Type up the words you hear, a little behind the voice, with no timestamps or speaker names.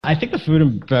I think the food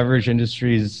and beverage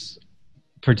industry is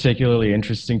particularly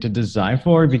interesting to design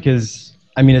for because,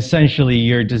 I mean, essentially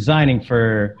you're designing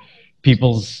for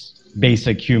people's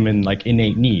basic human, like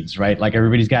innate needs, right? Like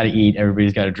everybody's got to eat,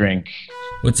 everybody's got to drink.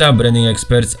 What's up, branding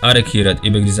experts? Arek here at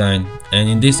Ibek Design, and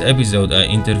in this episode I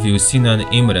interview Sinan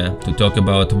Imre to talk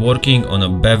about working on a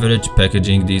beverage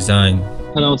packaging design.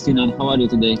 Hello, Sinan. How are you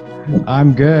today?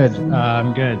 I'm good.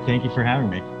 I'm good. Thank you for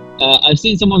having me. I've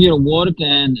seen some of your work,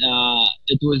 and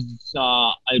it was.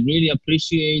 I really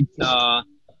appreciate the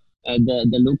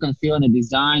look and feel and the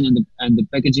design and the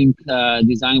packaging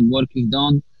design work you've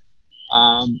done.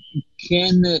 Um,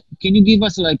 can you give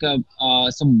us like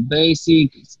some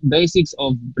basics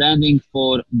of branding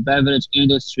for beverage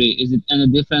industry? Is it any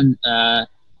different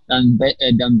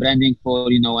than branding for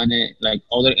any like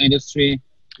other industry?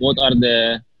 What are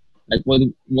the what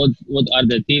are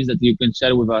the tips that you can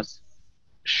share with us?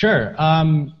 Sure.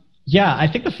 Yeah, I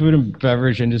think the food and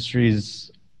beverage industry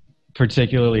is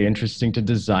particularly interesting to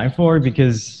design for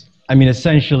because, I mean,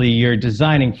 essentially you're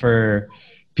designing for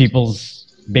people's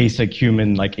basic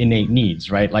human, like innate needs,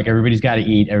 right? Like everybody's got to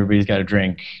eat, everybody's got to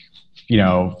drink,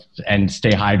 and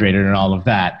stay hydrated and all of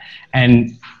that.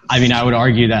 And I mean, I would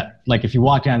argue that like if you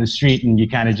walk down the street and you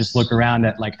kind of just look around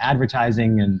at like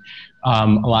advertising and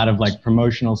a lot of like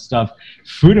promotional stuff,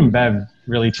 food and bev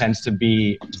really tends to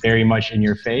be very much in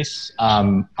your face.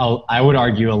 I would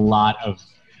argue a lot of,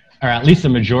 or at least a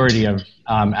majority of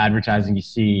advertising you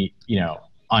see,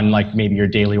 on like maybe your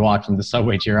daily walk from the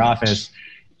subway to your office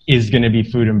is going to be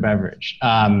food and beverage.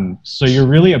 So you're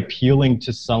really appealing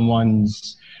to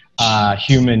someone's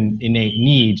human innate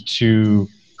need to,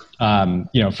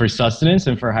 for sustenance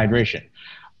and for hydration.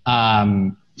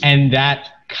 And that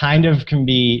kind of can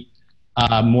be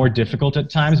more difficult at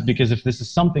times because if this is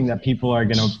something that people are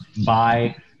going to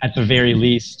buy at the very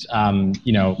least,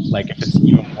 like if it's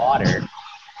even water,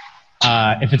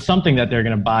 if it's something that they're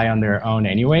going to buy on their own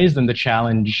anyways, then the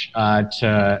challenge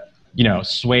to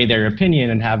sway their opinion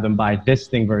and have them buy this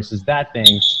thing versus that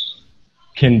thing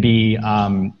can be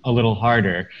a little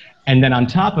harder. And then on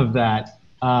top of that,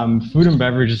 food and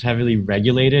beverage is heavily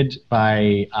regulated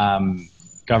by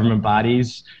government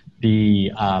bodies,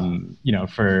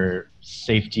 for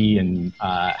safety and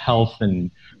health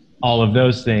and all of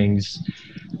those things.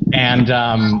 And,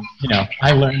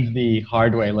 I learned the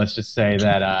hard way, let's just say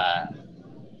that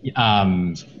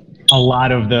a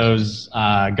lot of those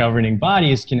governing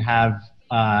bodies can have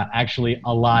actually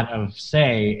a lot of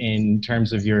say in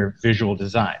terms of your visual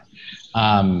design.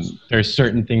 There's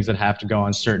certain things that have to go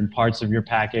on certain parts of your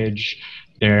package.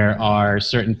 There are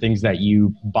certain things that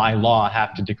you, by law,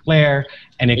 have to declare,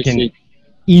 and it can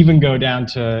even go down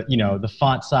to the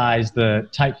font size, the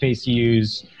typeface you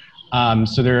use.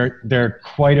 So there are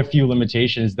quite a few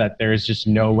limitations that there's just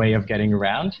no way of getting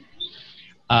around.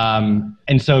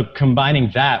 And so combining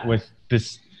that with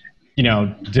this,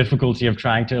 difficulty of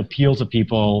trying to appeal to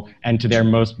people and to their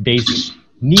most basic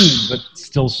needs, but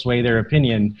still sway their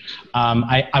opinion,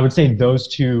 I would say those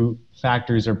two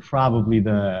factors are probably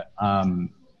the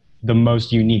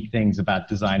most unique things about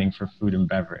designing for food and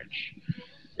beverage.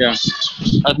 Yeah,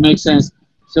 that makes sense.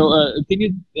 So, can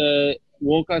you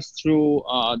walk us through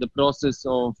the process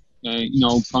of,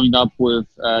 coming up with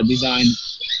design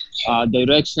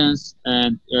directions?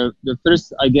 And the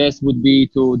first, I guess, would be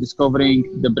to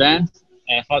discovering the brand.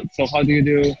 How do you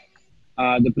do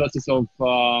the process of,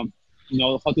 how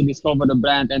to discover the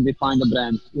brand and define the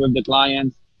brand with the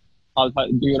client? How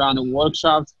do you run a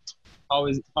workshop? How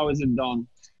is it done?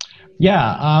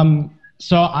 Yeah.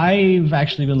 So I've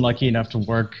actually been lucky enough to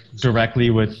work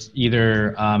directly with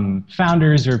either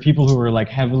founders or people who were like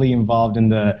heavily involved in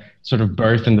the sort of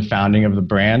birth and the founding of the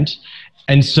brand.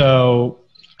 And so,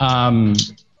 I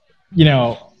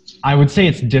would say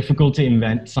it's difficult to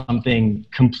invent something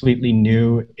completely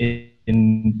new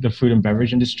in the food and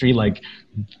beverage industry. Like,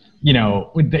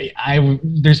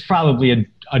 there's probably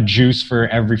a juice for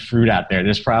every fruit out there.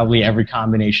 There's probably every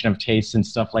combination of tastes and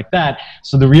stuff like that.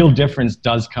 So the real difference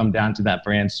does come down to that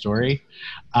brand story.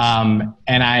 And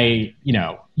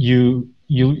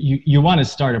you want to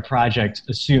start a project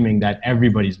assuming that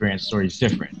everybody's brand story is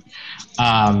different.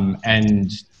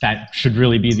 And that should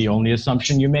really be the only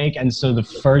assumption you make. And so the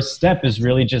first step is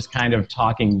really just kind of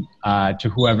talking to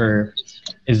whoever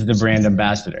is the brand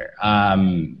ambassador.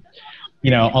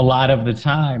 A lot of the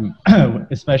time,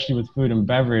 especially with food and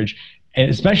beverage, and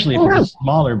especially if it's a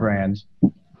smaller brand,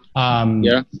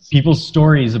 people's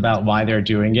stories about why they're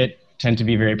doing it tend to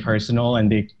be very personal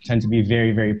and they tend to be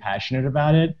very, very passionate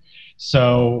about it.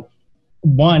 So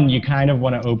one, you kind of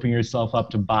want to open yourself up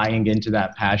to buying into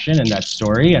that passion and that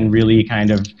story, and really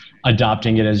kind of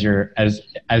adopting it as your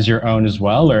own as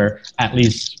well, or at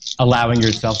least allowing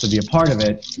yourself to be a part of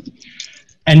it.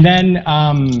 And then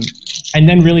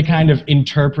really kind of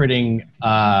interpreting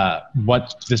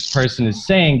what this person is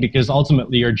saying, because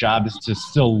ultimately your job is to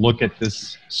still look at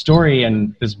this story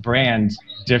and this brand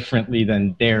differently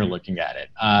than they're looking at it,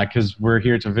 because we're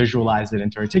here to visualize it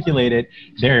and to articulate it.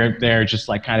 They're just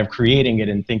like kind of creating it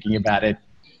and thinking about it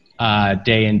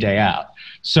day in, day out.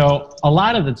 So a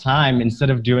lot of the time, instead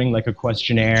of doing like a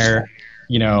questionnaire,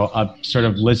 a sort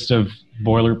of list of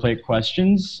boilerplate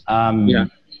questions, I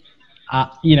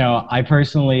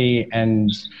personally,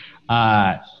 and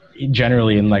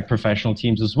generally in like professional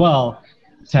teams as well,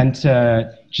 tend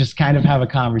to just kind of have a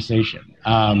conversation.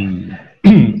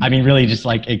 I mean, really just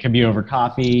like, it could be over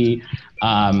coffee,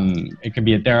 it could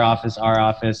be at their office, our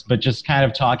office, but just kind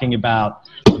of talking about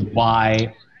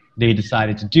why they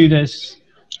decided to do this,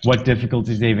 what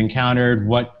difficulties they've encountered,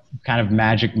 what kind of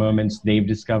magic moments they've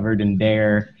discovered in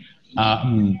their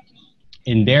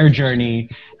journey.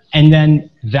 And then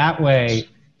that way,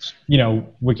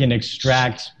 we can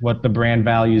extract what the brand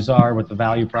values are, what the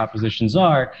value propositions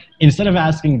are, instead of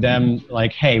asking them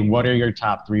like, hey, what are your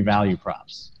top 3 value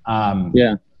props?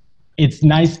 It's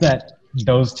nice that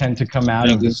those tend to come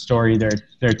out of the story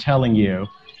they're telling you,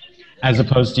 as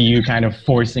opposed to you kind of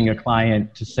forcing a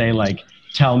client to say like,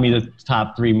 tell me the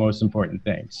top 3 most important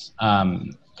things. So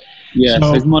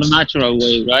it's more natural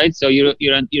way, right? So you're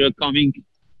coming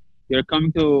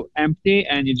to empty,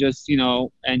 and you just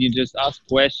ask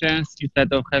questions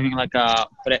instead of having like a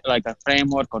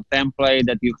framework or template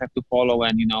that you have to follow,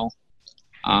 and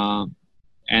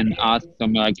and ask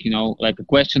them like a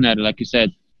questionnaire, like you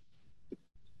said.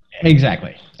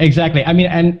 Exactly. I mean,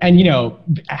 and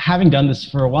having done this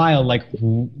for a while, like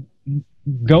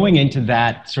going into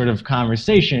that sort of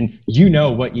conversation,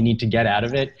 what you need to get out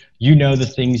of it,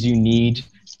 the things you need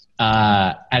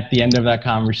at the end of that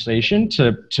conversation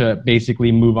to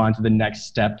basically move on to the next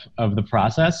step of the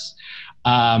process.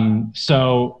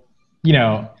 So,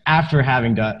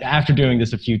 after doing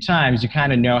this a few times, you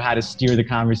kind of know how to steer the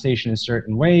conversation in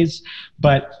certain ways.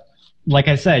 But like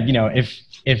I said,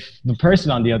 if the person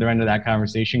on the other end of that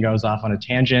conversation goes off on a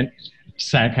tangent,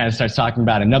 kind of starts talking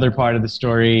about another part of the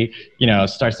story,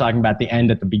 starts talking about the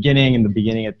end at the beginning and the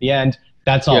beginning at the end,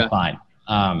 that's all fine.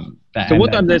 So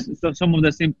what are some of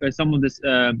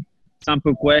the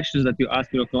sample questions that you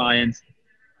ask your clients?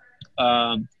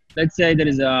 Let's say there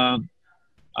is a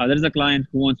client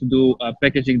who wants to do a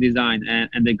packaging design,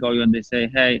 and they call you and they say,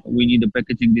 hey, we need a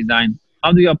packaging design.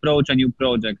 How do you approach a new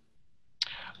project?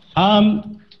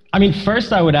 I mean,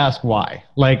 first I would ask why.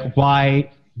 Like, why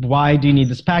do you need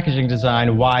this packaging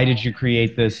design? Why did you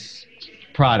create this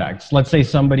product? Let's say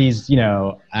somebody's,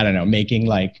 I don't know, making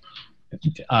like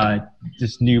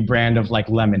this new brand of like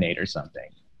lemonade or something.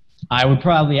 I would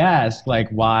probably ask like,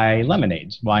 why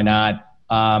lemonade? Why not,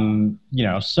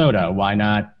 soda? Why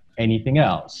not anything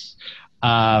else?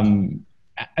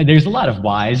 There's a lot of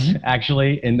whys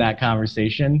actually in that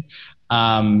conversation.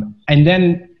 And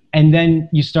then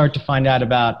you start to find out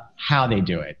about how they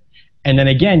do it. And then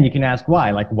again, you can ask why.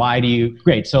 Like, why do you,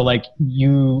 great. So like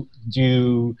you're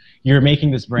making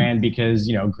this brand because,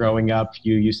 growing up,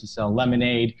 you used to sell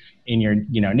lemonade in your,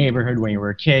 neighborhood when you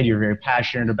were a kid. You're very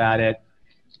passionate about it.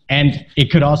 And it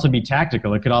could also be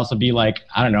tactical. It could also be like,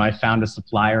 I don't know, I found a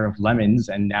supplier of lemons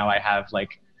and now I have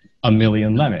like 1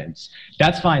 million lemons.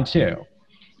 That's fine too.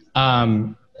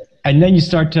 And then you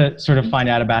start to sort of find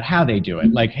out about how they do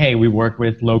it. Like, hey, we work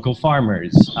with local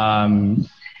farmers.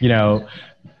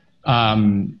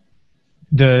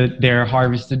 They're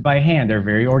harvested by hand. They're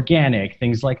very organic,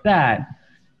 things like that.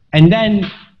 And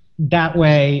then that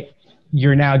way,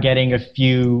 you're now getting a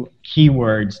few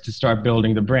keywords to start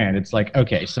building the brand. It's like,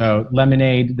 okay, so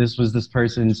lemonade, this was this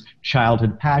person's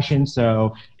childhood passion.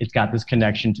 So it's got this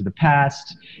connection to the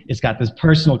past. It's got this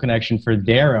personal connection for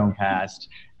their own past.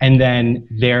 And then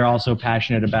they're also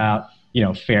passionate about,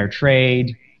 fair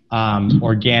trade,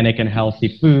 organic and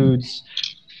healthy foods.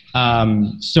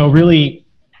 So really,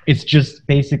 it's just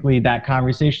basically that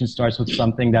conversation starts with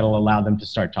something that'll allow them to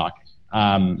start talking.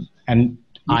 And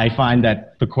I find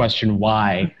that the question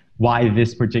why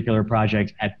this particular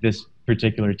project at this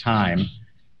particular time,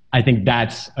 I think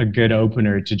that's a good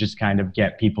opener to just kind of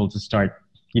get people to start,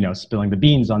 spilling the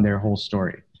beans on their whole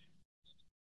story.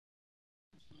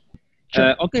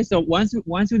 Sure. Okay, so once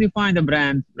you define the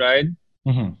brand, right,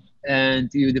 and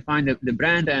you define the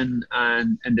brand and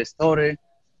the story,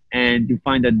 and you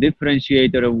find a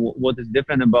differentiator of what is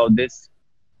different about this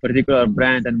particular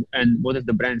brand and what is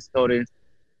the brand story,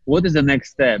 what is the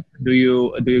next step? Do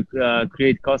you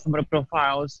create customer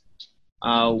profiles?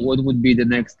 What would be the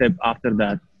next step after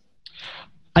that?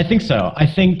 I think so. I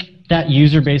think that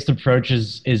user-based approach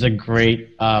is a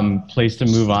great place to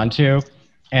move on to,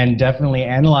 and definitely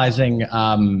analyzing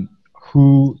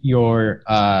who your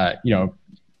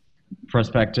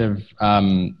prospective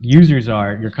users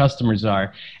are, your customers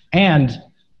are, and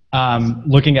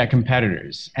looking at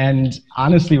competitors. And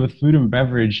honestly, with food and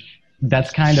beverage,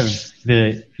 that's kind of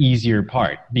the easier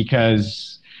part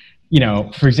because,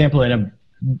 for example,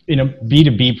 in a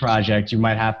B2B project, you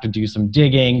might have to do some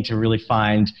digging to really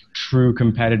find true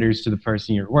competitors to the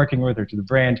person you're working with or to the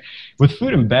brand. With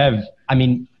food and bev, I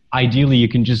mean, ideally you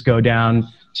can just go down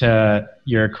to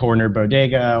your corner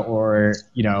bodega or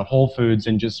Whole Foods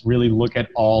and just really look at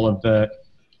all of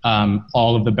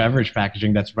the beverage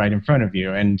packaging that's right in front of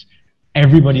you. And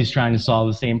everybody's trying to solve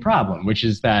the same problem, which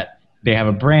is that they have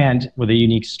a brand with a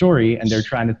unique story and they're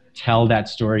trying to tell that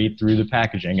story through the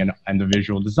packaging and the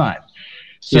visual design.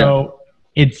 So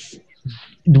it's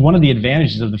one of the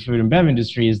advantages of the food and bev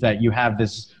industry is that you have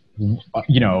this,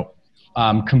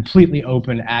 completely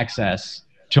open access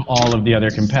to all of the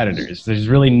other competitors. There's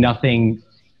really nothing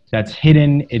that's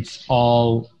hidden. It's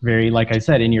all very, like I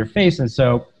said, in your face. And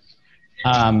so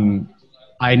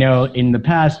I know in the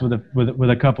past with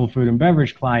a couple of food and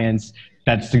beverage clients,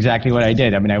 that's exactly what I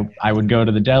did. I mean, I would go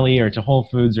to the deli or to Whole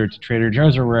Foods or to Trader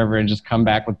Joe's or wherever and just come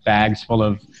back with bags full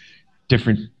of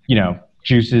different,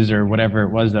 juices or whatever it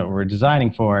was that we're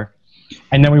designing for.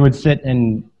 And then we would sit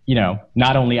and,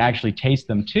 not only actually taste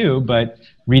them too, but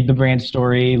read the brand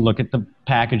story, look at the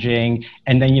packaging,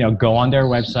 and then, go on their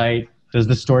website. Does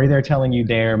the story they're telling you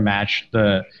there match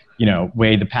the,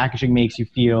 way the packaging makes you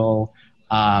feel?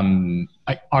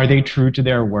 Are they true to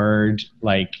their word?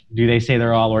 Like, do they say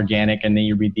they're all organic and then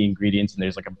you read the ingredients and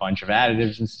there's like a bunch of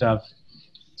additives and stuff?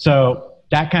 So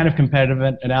that kind of competitive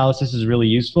analysis is really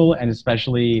useful, and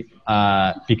especially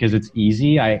because it's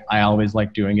easy. I always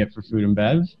like doing it for food and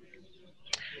bev.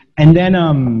 And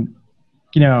then,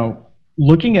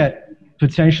 looking at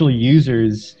potential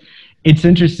users, it's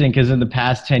interesting because in the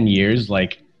past 10 years,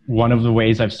 like one of the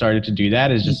ways I've started to do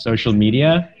that is just social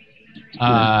media.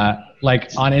 Like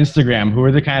on Instagram, who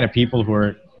are the kind of people who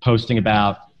are posting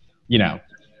about,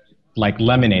 like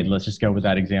lemonade, let's just go with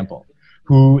that example.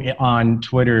 Who on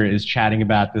Twitter is chatting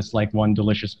about this like one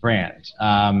delicious brand.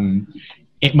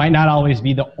 It might not always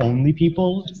be the only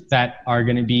people that are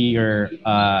going to be your,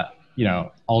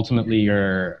 ultimately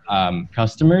your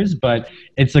customers, but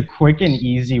it's a quick and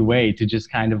easy way to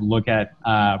just kind of look at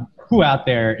who out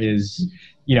there is,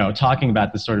 talking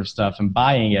about this sort of stuff and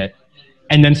buying it.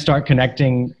 And then start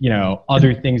connecting,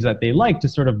 other things that they like to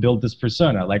sort of build this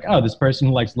persona. Like, oh, this person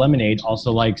who likes lemonade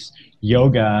also likes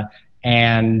yoga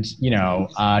and,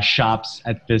 shops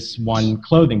at this one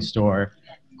clothing store.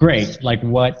 Great. Like,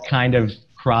 what kind of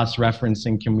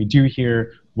cross-referencing can we do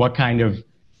here? What kind of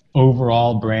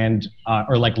overall brand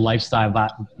or like lifestyle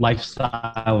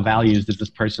values does this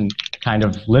person kind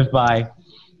of live by?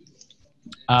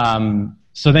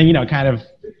 So then, kind of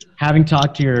having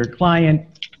talked to your client,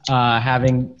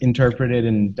 having interpreted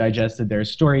and digested their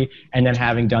story, and then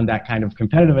having done that kind of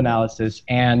competitive analysis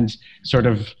and sort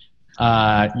of,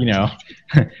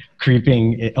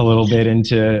 creeping a little bit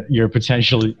into your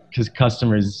potential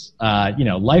customers,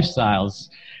 lifestyles.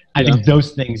 I think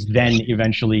those things then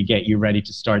eventually get you ready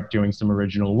to start doing some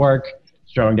original work,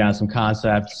 throwing down some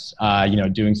concepts,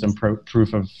 doing some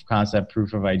proof of concept,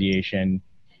 proof of ideation,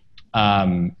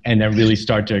 and then really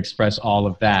start to express all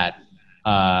of that.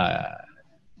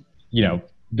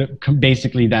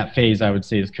 Basically that phase, I would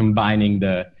say, is combining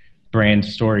the brand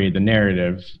story, the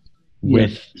narrative,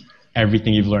 with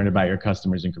everything you've learned about your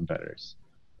customers and competitors.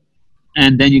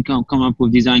 And then you can come up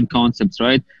with design concepts,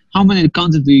 right? How many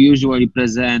concepts do you usually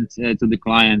present to the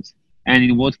client, and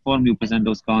in what form you present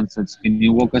those concepts? Can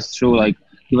you walk us through, like,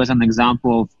 give us an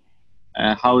example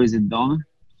of how is it done?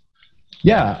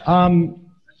 Yeah.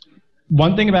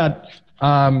 One thing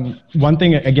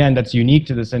again that's unique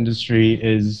to this industry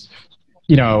is,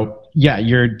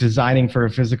 you're designing for a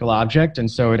physical object,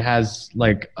 and so it has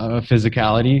like a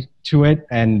physicality to it,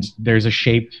 and there's a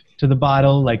shape to the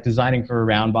bottle. Like designing for a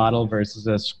round bottle versus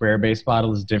a square base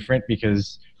bottle is different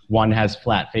because one has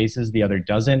flat faces, the other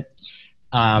doesn't.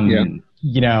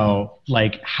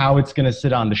 Like how it's going to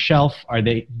sit on the shelf. Are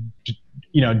they,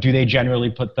 do they generally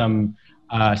put them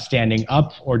standing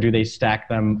up, or do they stack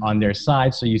them on their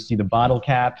side so you see the bottle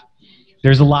cap?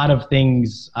 There's a lot of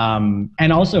things,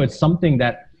 and also it's something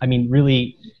that,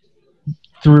 really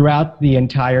throughout the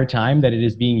entire time that it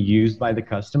is being used by the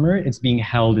customer, it's being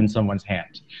held in someone's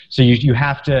hand. So you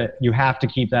have to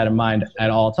keep that in mind at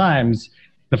all times.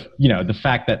 the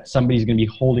fact that somebody's going to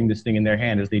be holding this thing in their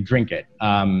hand as they drink it.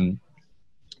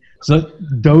 So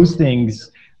those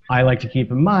things I like to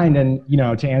keep in mind. And,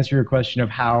 to answer your question of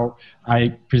how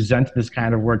I present this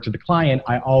kind of work to the client,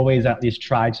 I always at least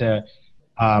try to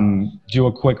do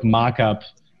a quick mock-up,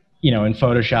 in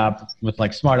Photoshop with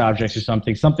like smart objects or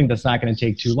something that's not going to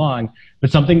take too long, but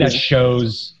something that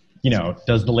shows,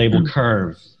 does the label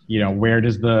curve? Where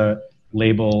does the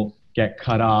label get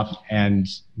cut off and,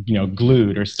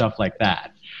 glued or stuff like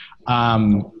that?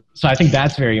 So I think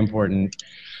that's very important.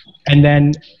 And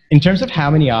then in terms of how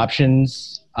many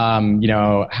options,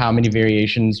 how many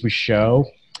variations we show,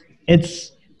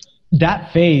 it's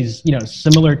that phase,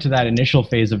 similar to that initial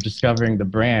phase of discovering the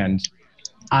brand.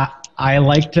 I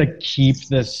like to keep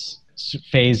this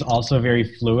phase also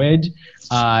very fluid.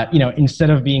 Instead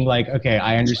of being like, okay,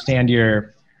 I understand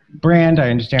your brand, I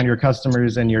understand your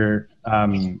customers and your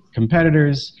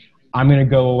competitors, I'm going to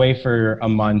go away for a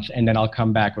month and then I'll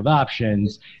come back with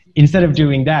options. Instead of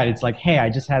doing that, it's like, hey, I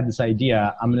just had this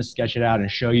idea. I'm going to sketch it out and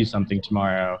show you something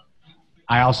tomorrow.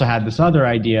 I also had this other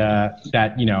idea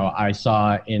that, I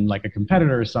saw in like a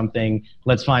competitor or something.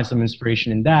 Let's find some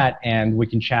inspiration in that and we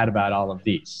can chat about all of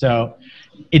these. So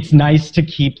it's nice to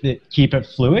keep it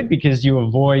fluid because you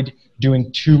avoid doing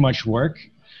too much work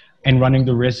and running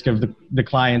the risk of the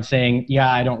client saying, yeah,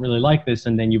 I don't really like this.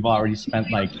 And then you've already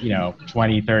spent like,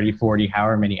 20, 30, 40,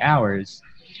 however many hours.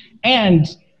 And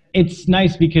it's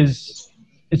nice because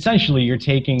essentially you're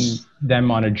taking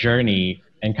them on a journey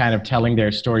and kind of telling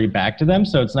their story back to them.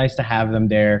 So it's nice to have them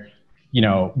there,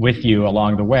 with you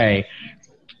along the way,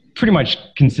 pretty much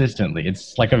consistently.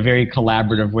 It's like a very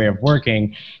collaborative way of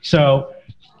working. So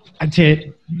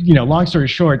long story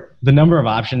short, the number of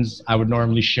options I would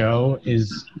normally show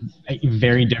is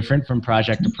very different from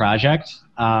project to project.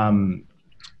 I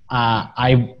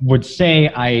would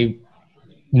say I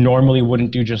normally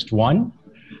wouldn't do just one.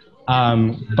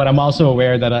 But I'm also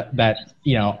aware that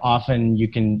often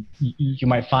you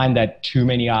might find that too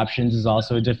many options is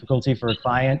also a difficulty for a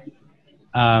client.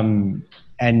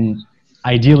 And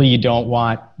ideally you don't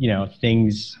want,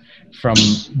 things from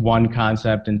one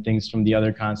concept and things from the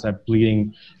other concept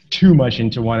bleeding too much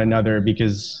into one another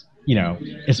because,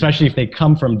 especially if they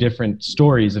come from different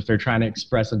stories, if they're trying to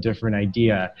express a different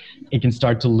idea, it can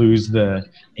start to lose the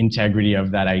integrity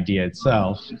of that idea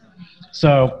itself.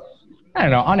 So, I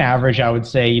don't know, on average, I would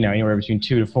say, anywhere between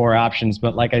 2 to 4 options.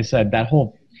 But like I said, that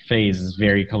whole phase is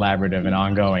very collaborative and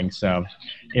ongoing. So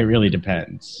it really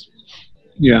depends.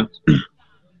 Yeah.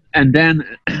 And then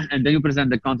you present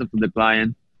the concept to the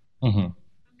client. Mm-hmm.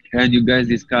 And you guys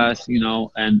discuss,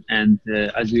 and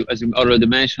as you already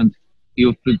mentioned,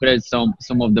 you've prepared some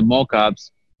of the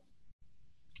mock-ups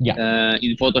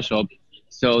in Photoshop.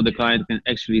 So the client can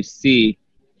actually see,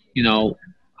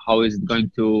 how is it going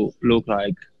to look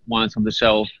like once on the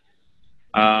shelf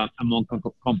among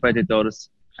competitors,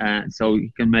 and so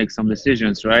you can make some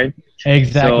decisions, right?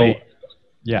 Exactly.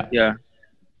 So, yeah.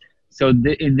 So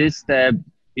in this step,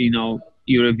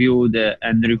 you review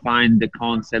and refine the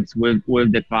concepts with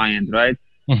the client, right?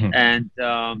 Mm-hmm. And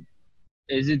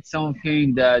is it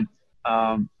something that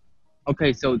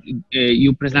okay? So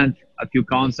you present a few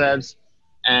concepts,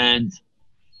 and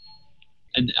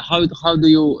how do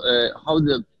you how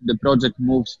the project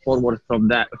moves forward from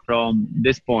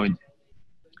this point?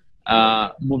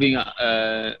 Moving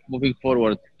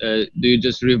forward, do you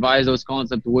just revise those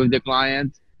concepts with the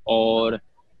client, or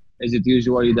is it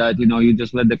usually that you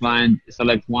just let the client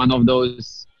select one of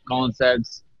those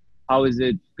concepts? How is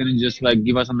it? Can you just like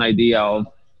give us an idea of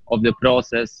the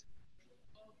process?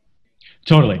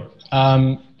 Totally.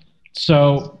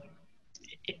 So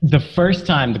the first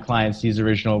time the client sees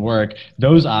original work,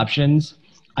 those options,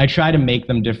 I try to make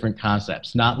them different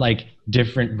concepts, not like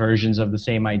different versions of the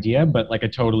same idea, but like a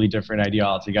totally different idea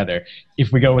altogether.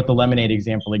 If we go with the lemonade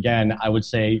example again, I would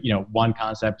say, one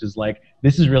concept is like,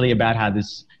 this is really about how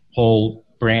this whole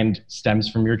brand stems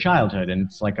from your childhood and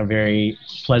it's like a very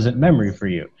pleasant memory for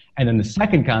you. And then the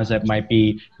second concept might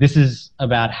be, this is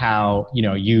about how,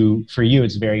 for you,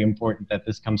 it's very important that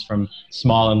this comes from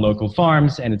small and local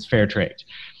farms and it's fair trade.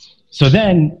 So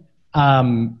then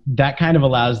that kind of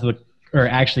allows or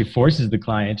actually forces the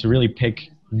client to really pick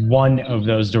one of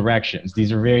those directions.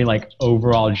 These are very like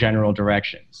overall general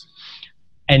directions.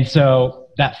 And so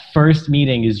that first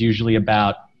meeting is usually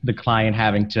about the client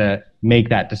having to make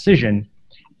that decision.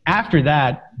 After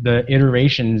that, the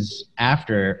iterations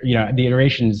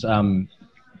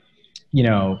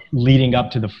leading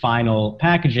up to the final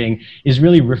packaging is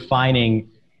really refining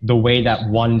the way that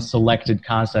one selected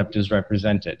concept is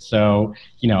represented. So,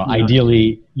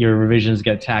 ideally your revisions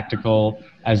get tactical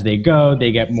as they go,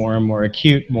 they get more and more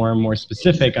acute, more and more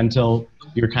specific until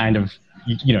you're kind of,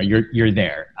 you're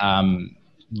there.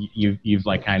 You've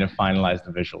like kind of finalized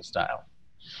the visual style.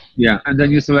 Yeah, and then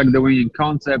you select the winning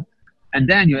concept, and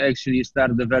then you actually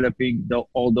start developing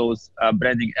all those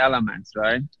branding elements,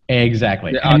 right?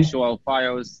 Exactly. The actual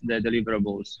files, the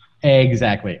deliverables.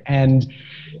 Exactly. And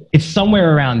it's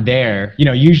somewhere around there.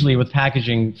 Usually with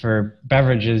packaging for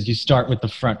beverages, you start with the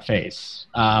front face.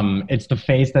 It's the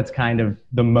face that's kind of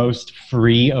the most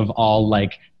free of all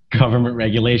like government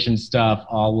regulation stuff,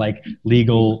 all like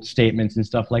legal statements and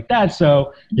stuff like that.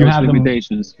 So you have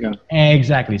limitations. Yeah,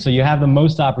 exactly. So you have the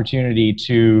most opportunity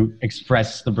to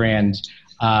express the brand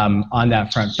on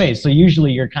that front face. So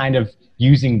usually you're kind of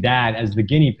using that as the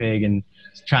guinea pig and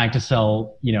trying to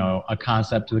sell, a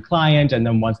concept to the client. And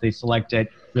then once they select it,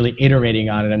 really iterating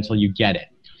on it until you get it.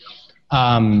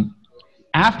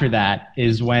 After that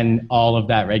is when all of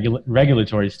that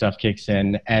regulatory stuff kicks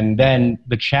in, and then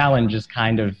the challenge is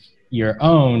kind of your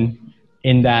own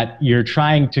in that you're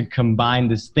trying to combine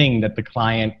this thing that the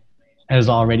client has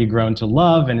already grown to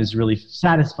love and is really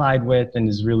satisfied with and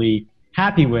is really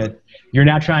happy with. You're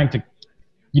now trying to,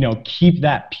 keep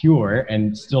that pure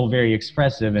and still very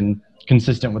expressive and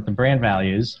consistent with the brand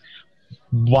values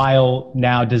while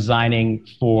now designing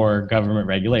for government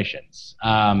regulations.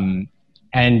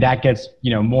 And that gets,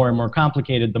 more and more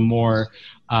complicated the more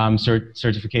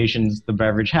certifications the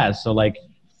beverage has. So like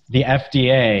the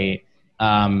FDA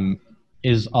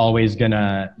is always going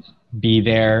to be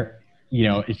there,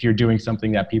 if you're doing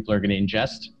something that people are going to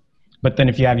ingest. But then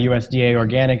if you have USDA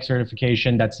organic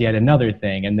certification, that's yet another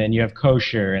thing. And then you have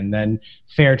kosher and then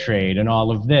fair trade and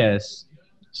all of this.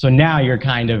 So now you're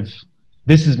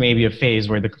this is maybe a phase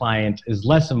where the client is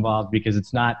less involved because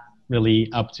it's not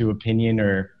really up to opinion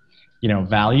or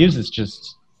values. It's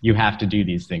just, you have to do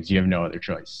these things. You have no other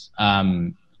choice.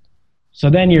 So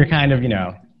then you're kind of,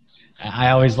 I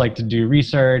always like to do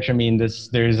research. I mean, there's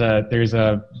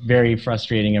a very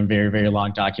frustrating and very, very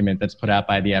long document that's put out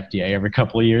by the FDA every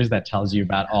couple of years that tells you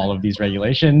about all of these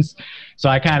regulations. So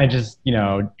I kind of just,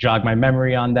 jog my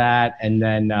memory on that and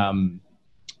then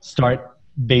start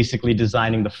basically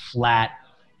designing the flat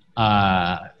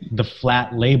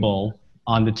label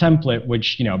on the template,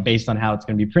 which, based on how it's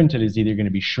going to be printed, is either going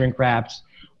to be shrink wrapped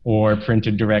or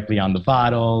printed directly on the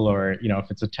bottle, or,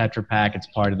 if it's a Tetra Pak, it's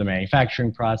part of the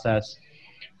manufacturing process,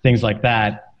 things like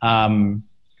that. And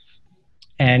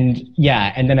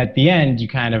then at the end, you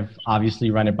kind of obviously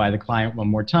run it by the client one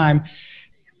more time.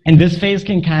 And this phase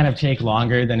can kind of take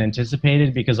longer than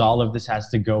anticipated because all of this has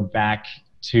to go back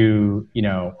to,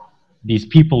 these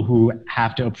people who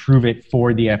have to approve it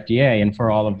for the FDA and for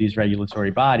all of these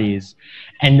regulatory bodies,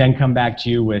 and then come back to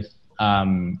you with,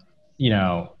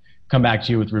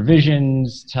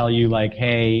 revisions, tell you like,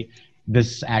 hey,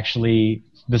 this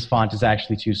font is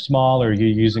actually too small, or you're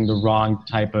using the wrong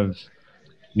type of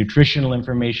nutritional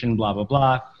information, blah, blah,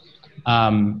 blah.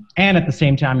 And at the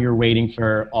same time, you're waiting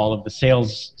for all of the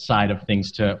sales side of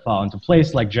things to fall into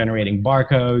place, like generating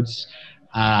barcodes.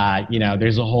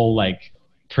 There's a whole like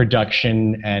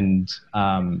production and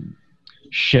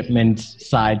shipment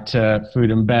side to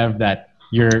food and bev that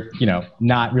you're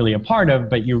not really a part of,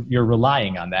 but you're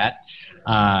relying on that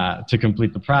to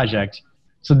complete the project.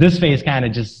 So this phase kind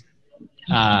of just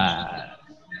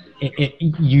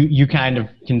you kind of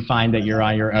can find that you're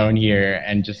on your own here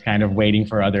and just kind of waiting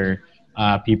for other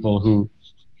people who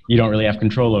you don't really have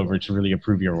control over to really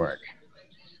approve your work.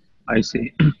 I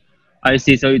see. I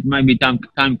see. So it might be time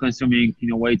consuming,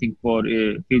 waiting for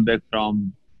feedback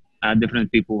from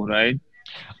different people, right?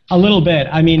 A little bit.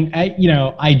 I mean,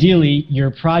 ideally, your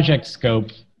project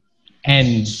scope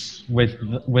ends with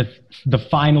the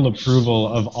final approval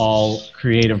of all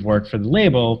creative work for the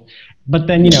label. But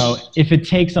then, if it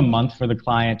takes a month for the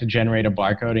client to generate a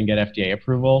barcode and get FDA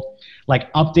approval,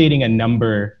 like updating a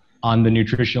number on the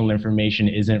nutritional information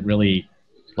isn't really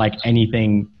like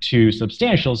anything too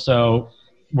substantial. So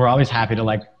we're always happy to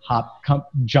like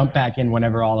jump back in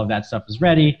whenever all of that stuff is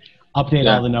ready,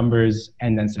 update all the numbers,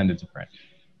 and then send it to print.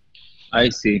 I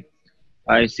see.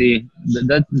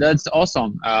 That's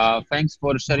awesome. Thanks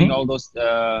for sharing all those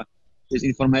this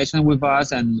information with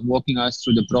us and walking us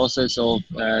through the process of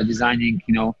designing,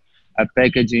 a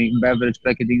beverage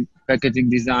packaging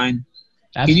design.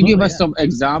 Absolutely, can you give us some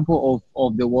example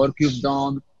of the work you've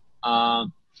done?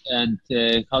 And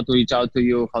how to reach out to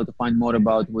you, how to find more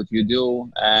about what you do,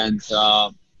 and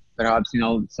perhaps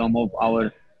some of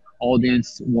our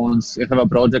audience have a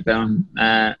project and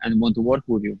want to work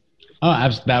with you. Oh,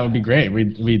 that would be great.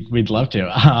 We'd love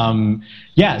to.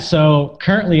 Yeah. So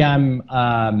currently, I'm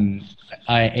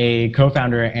a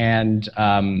co-founder and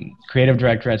creative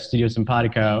director at Studio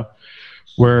Simpatico.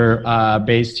 We're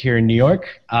based here in New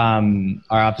York. Our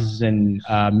office is in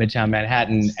Midtown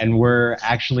Manhattan, and we're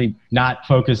actually not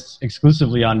focused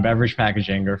exclusively on beverage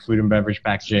packaging or food and beverage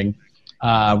packaging.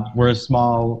 We're a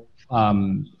small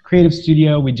creative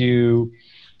studio. We do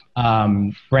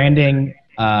branding,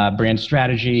 brand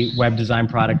strategy, web design,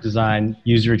 product design,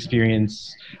 user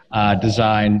experience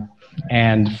design,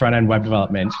 and front-end web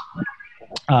development.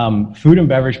 Food and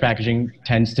beverage packaging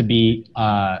tends to be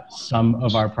some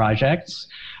of our projects.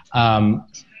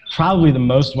 Probably the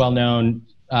most well-known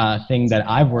thing that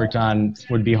I've worked on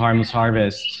would be Harmless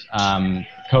Harvest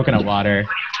coconut water,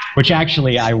 which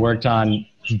actually I worked on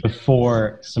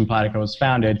before Simpatico was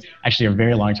founded, actually a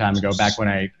very long time ago, back when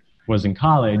I was in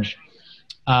college.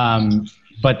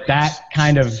 But that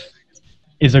kind of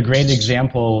is a great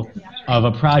example of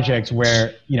a project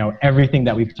where, you know, everything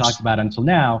that we've talked about until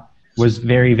now was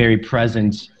very, very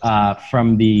present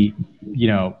from the, you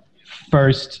know,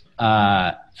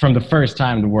 from the first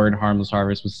time the word Harmless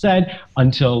Harvest was said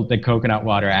until the coconut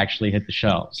water actually hit the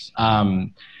shelves.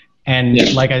 And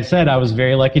like I said, I was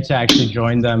very lucky to actually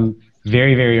join them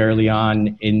very, very early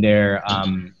on in their,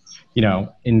 you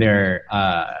know, in their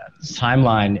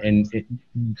timeline, and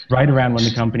right around when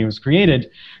the company was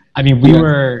created. I mean,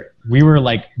 we were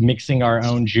like mixing our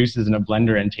own juices in a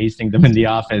blender and tasting them in the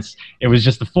office. It was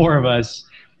just the four of us.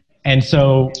 And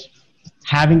so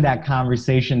having that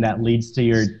conversation that leads to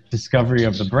your discovery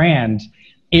of the brand,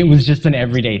 it was just an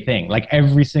everyday thing. Like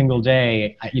every single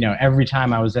day, you know, every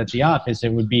time I was at the office, it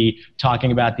would be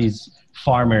talking about these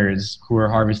farmers who are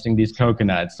harvesting these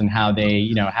coconuts and how they,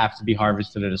 you know, have to be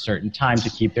harvested at a certain time to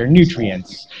keep their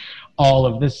nutrients, all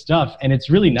of this stuff. And it's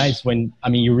really nice when, I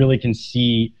mean, you really can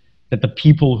see that the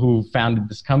people who founded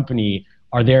this company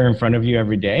are there in front of you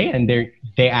every day, and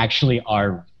they actually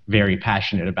are very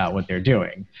passionate about what they're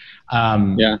doing.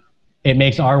 It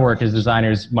makes our work as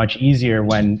designers much easier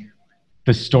when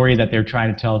the story that they're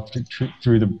trying to tell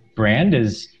through the brand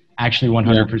is actually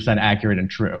 100% accurate and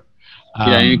true.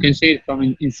 You can see it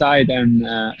from inside and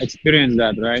experience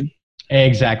that, right?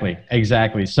 Exactly.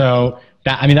 So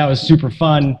that, I mean, that was super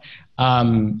fun.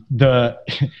 The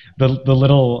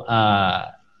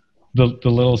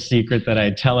little secret that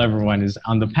I tell everyone is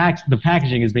on the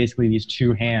packaging is basically these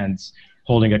two hands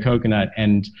holding a coconut,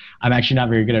 and I'm actually not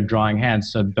very good at drawing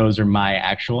hands, so those are my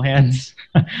actual hands.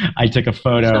 I took a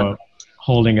photo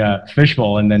holding a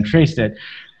fishbowl and then traced it.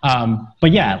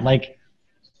 But yeah, like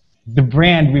the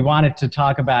brand, we wanted to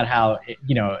talk about how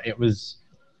it was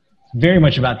very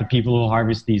much about the people who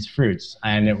harvest these fruits,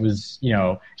 and it was, you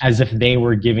know, as if they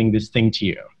were giving this thing to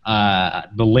you.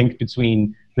 The link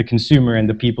between the consumer and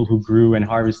the people who grew and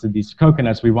harvested these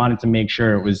coconuts, we wanted to make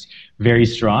sure it was very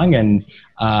strong and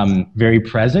very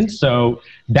present. So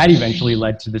that eventually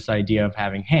led to this idea of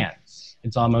having hands.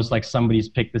 It's almost like somebody's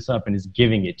picked this up and is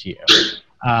giving it to you.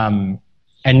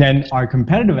 And then our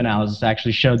competitive analysis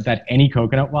actually showed that any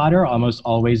coconut water almost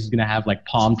always is going to have like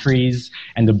palm trees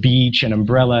and the beach and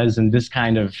umbrellas and this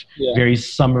kind of very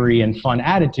summery and fun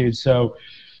attitude. So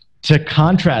to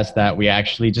contrast that, we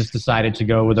actually just decided to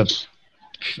go with a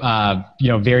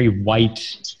very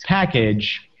white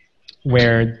package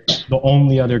where the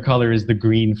only other color is the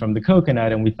green from the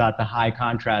coconut, and we thought the high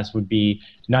contrast would be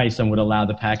nice and would allow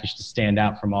the package to stand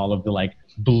out from all of the like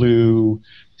blue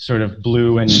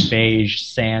and beige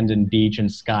sand and beach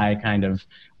and sky kind of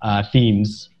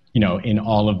themes, you know, in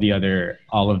all of the other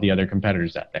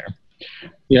competitors out there.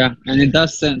 Yeah, and it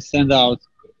does stand out.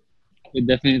 It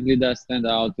definitely does stand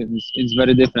out. It's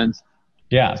very different.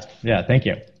 Yeah, thank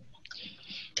you.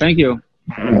 Thanks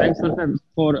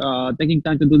for taking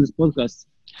time to do this podcast.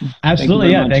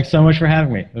 Absolutely, thanks so much for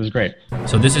having me. It was great.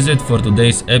 So this is it for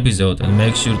today's episode, and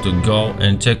make sure to go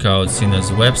and check out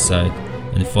Sina's website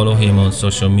and follow him on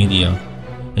social media.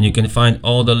 And you can find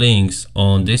all the links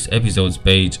on this episode's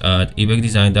page at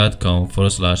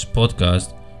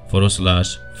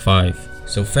ibekdesign.com/podcast/5.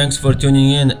 So thanks for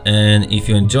tuning in, and if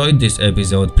you enjoyed this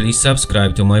episode, please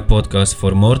subscribe to my podcast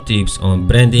for more tips on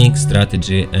branding,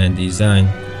 strategy and design.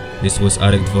 This was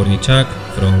Arek Dvornichak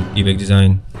from Ibek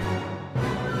Design.